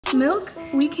Milk,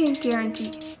 we can't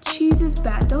guarantee. Cheese is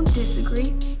bad, don't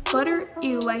disagree. Butter,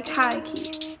 ew, like high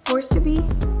key. Forced to be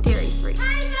dairy-free.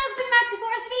 Hi folks, and back to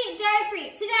Forced to be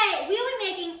Dairy-Free. Today, we will be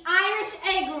making Irish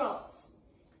egg rolls.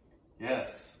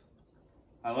 Yes,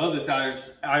 I love this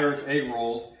Irish egg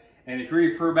rolls. And if you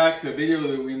refer back to a video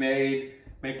that we made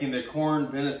making the corn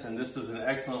venison, this is an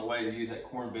excellent way to use that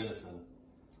corn venison.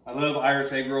 I love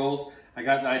Irish egg rolls. I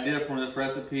got the idea from this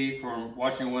recipe from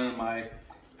watching one of my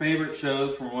favorite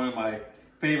shows from one of my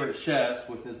favorite chefs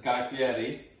with his Guy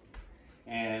Fieri.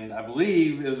 And I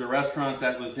believe it was a restaurant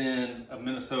that was in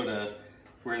Minnesota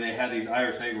where they had these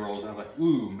Irish egg rolls. And I was like,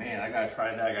 ooh, man, I gotta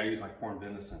try that. I gotta use my corn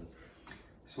venison.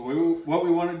 So what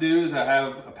we wanna do is I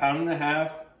have 1.5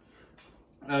 pounds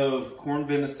of corn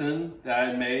venison that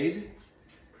I made.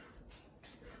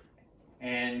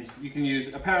 And you can use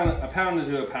a pound to 1.5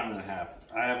 pounds.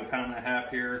 I have 1.5 pounds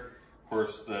here. Of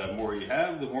course, the more you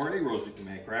have, the more egg rolls you can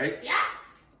make, right? Yeah.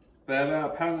 But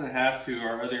about 1.5 pounds to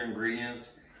our other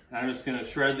ingredients. And I'm just gonna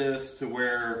shred this to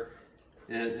where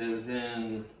it is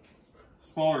in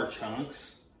smaller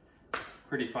chunks,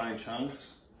 pretty fine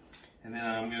chunks. And then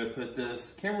I'm gonna put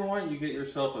this, Cameron, why don't you get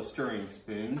yourself a stirring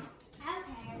spoon?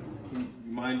 Okay.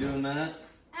 You mind doing that?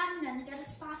 I'm gonna get a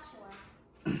spatula.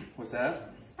 What's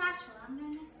that? Spatula, I'm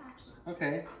gonna get a spatula.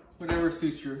 Okay, whatever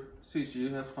suits you,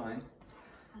 that's fine.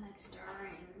 I like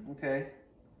stirring. Okay.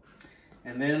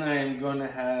 And then I am going to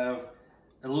have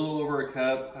a little over a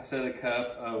cup, I said a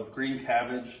cup of green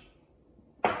cabbage.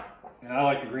 And I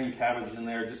like the green cabbage in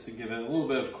there just to give it a little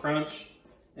bit of crunch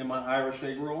in my Irish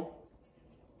egg roll.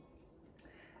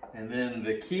 And then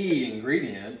the key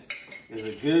ingredient is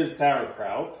a good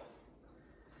sauerkraut.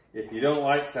 If you don't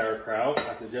like sauerkraut,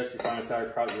 I suggest you find a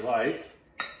sauerkraut you like.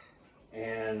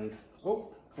 And, oh,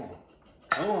 come on.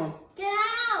 Come on. Get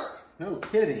out! No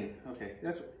kidding. Okay,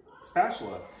 that's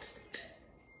spatula.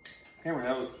 Cameron,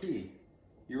 that was key.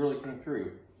 You really came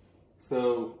through.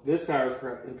 So this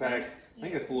sauerkraut, in fact, I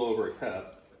think it's a little over a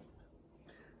cup.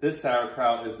 This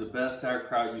sauerkraut is the best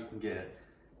sauerkraut you can get.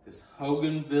 It's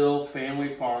Hoganville Family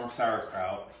Farm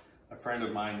sauerkraut. A friend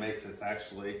of mine makes this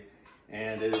actually.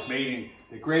 And it is made in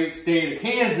the great state of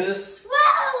Kansas.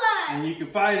 Whoa! And you can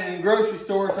find it in grocery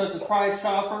stores such as Price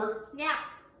Chopper. Yeah.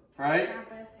 Right? Chopper,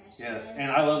 Yes, and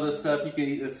I love this stuff. You can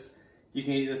eat this. You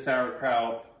can eat this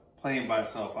sauerkraut plain by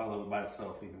itself. I love it by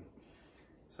itself even.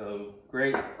 So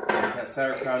great. Got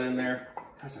sauerkraut in there.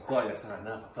 Gosh, I feel like that's not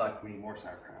enough. I feel like we need more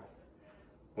sauerkraut,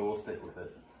 but we'll stick with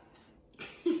it.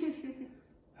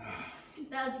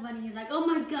 That was funny. You're like, oh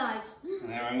my gosh.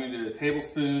 Now I'm going to do a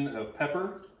tablespoon of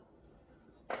pepper,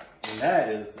 and that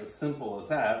is as simple as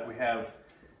that. We have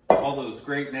all those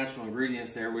great natural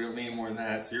ingredients there. We don't need more than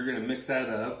that. So you're going to mix that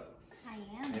up. I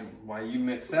am. And while you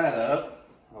mix that up,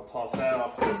 I'll toss that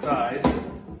off to the side.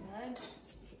 Good.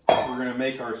 We're gonna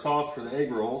make our sauce for the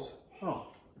egg rolls. Oh,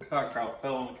 the sauerkraut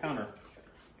fell on the counter.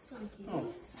 So you,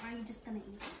 Oh. are you just gonna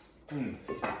eat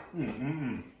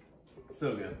it?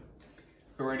 So good.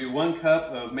 So we're gonna do 1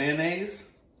 cup of mayonnaise.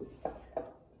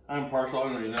 I'm partial, I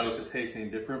don't even know if it tastes any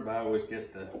different, but I always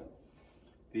get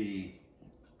the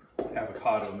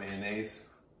avocado mayonnaise.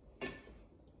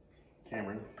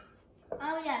 Cameron.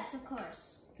 Oh yes, of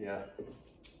course. Yeah.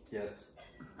 Yes.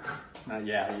 Not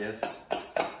yeah, yes.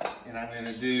 And I'm going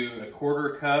to do a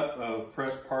 1/4 cup of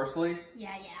fresh parsley.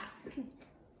 Yeah. And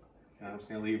I'm just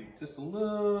going to leave just a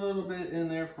little bit in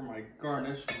there for my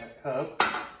garnish in my cup.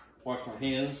 Wash my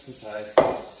hands since I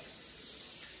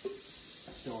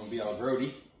don't want to be all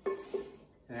grody.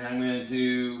 And I'm going to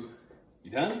do,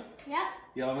 you done? Yep.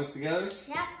 You all mixed together?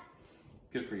 Yep.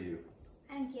 Good for you.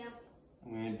 Thank you.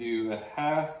 I'm going to do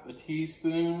 1/2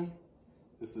 teaspoon.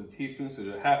 This is a teaspoon, so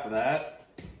do 1/2 of that.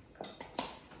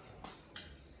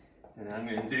 And I'm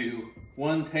going to do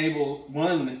 1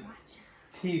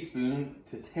 teaspoon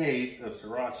to taste of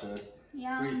sriracha.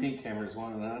 Yeah. What do you think, Cameron? Is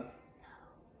 1 enough?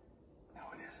 No,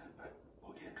 it isn't, but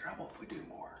we'll get in trouble if we do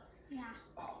more. Yeah.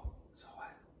 Oh, so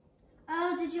what?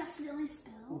 Oh, did you accidentally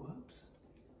spill? Whoops.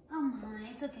 Oh my,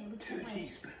 it's okay. We 2 can't waste.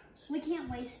 teaspoons. We can't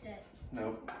waste it.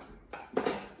 Nope.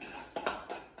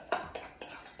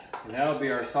 And that'll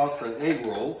be our sauce for the egg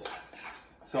rolls.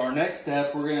 So our next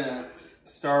step, we're gonna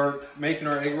start making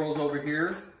our egg rolls over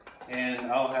here,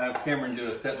 and I'll have Cameron do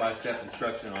a step-by-step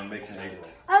instruction on making egg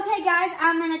rolls. Okay guys,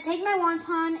 I'm gonna take my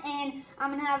wonton and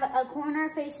I'm gonna have a corner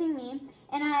facing me,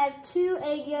 and I have 2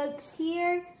 egg yolks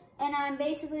here, and I'm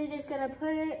basically just gonna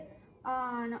put it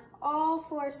on all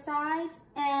 4 sides,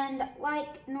 and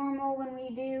like normal when we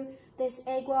do this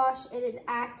egg wash, it is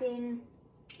acting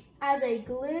as a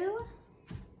glue.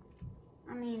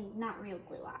 I mean, not real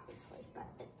glue obviously, but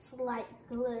it's like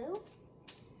glue.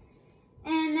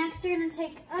 And next you're gonna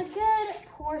take a good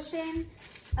portion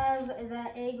of the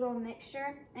egg roll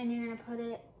mixture and you're gonna put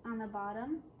it on the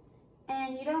bottom.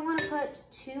 And you don't wanna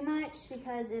put too much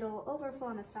because it'll overflow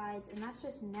on the sides and that's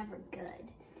just never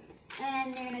good.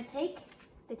 And you're gonna take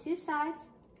the two sides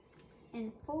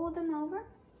and fold them over.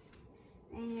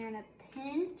 And you're gonna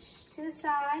pinch to the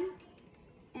side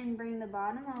and bring the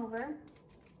bottom over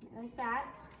like that.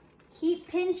 Keep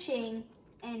pinching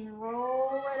and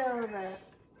roll it over.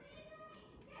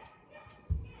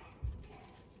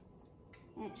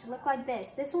 And it should look like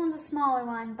this. This one's a smaller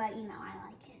one, but you know, I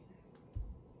like it.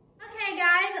 Okay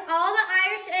guys, all the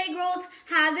Irish egg rolls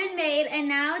have been made and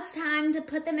now it's time to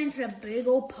put them into a big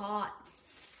old pot.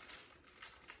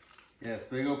 Yes,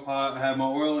 big old pot. I have my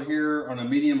oil here on a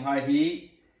medium-high heat.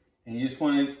 And you just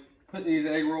want to put these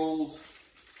egg rolls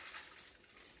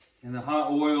in the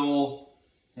hot oil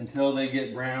until they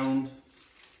get browned.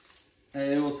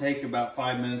 And it will take about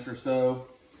 5 minutes or so.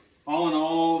 All in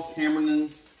all, Cameron,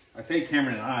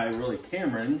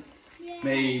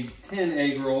 made 10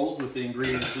 egg rolls with the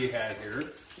ingredients we had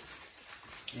here.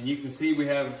 And you can see we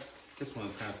have, this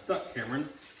one's kind of stuck, Cameron.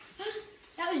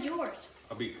 That was yours.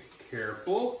 I'll be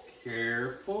careful,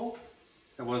 careful.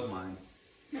 That was mine.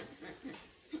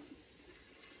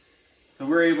 So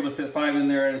we're able to fit 5 in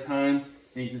there at a time.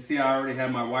 And you can see I already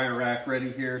have my wire rack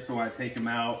ready here, so when I take them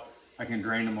out, I can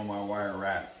drain them on my wire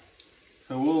rack.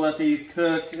 So we'll let these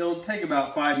cook. It'll take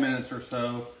about 5 minutes or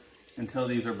so until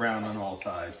these are brown on all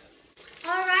sides.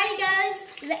 Alrighty guys,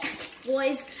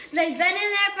 boys, they've been in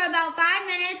there for about 5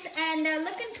 minutes and they're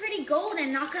looking pretty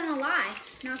golden, not gonna lie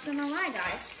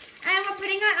guys. And we're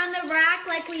putting it on the rack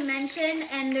like we mentioned,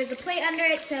 and there's a plate under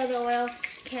it so the oil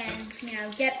can, you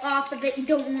know, get off of it. You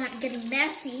don't want it getting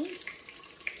messy.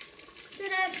 So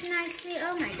that's nicely,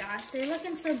 oh my gosh, they're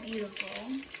looking so beautiful.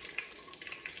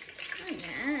 Oh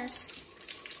yes.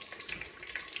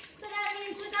 So that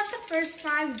means we got the first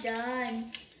 5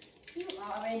 done. You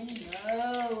already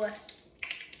know.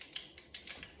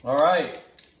 All right,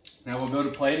 now we'll go to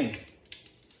plating.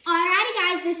 Alrighty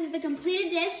guys, this is the completed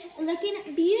dish, looking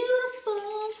beautiful.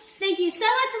 Thank you so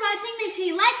much for watching. Make sure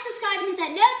you like, subscribe, and hit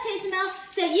that notification bell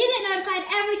so you get notified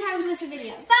every time we post a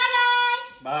video. Bye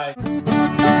guys!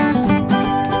 Bye.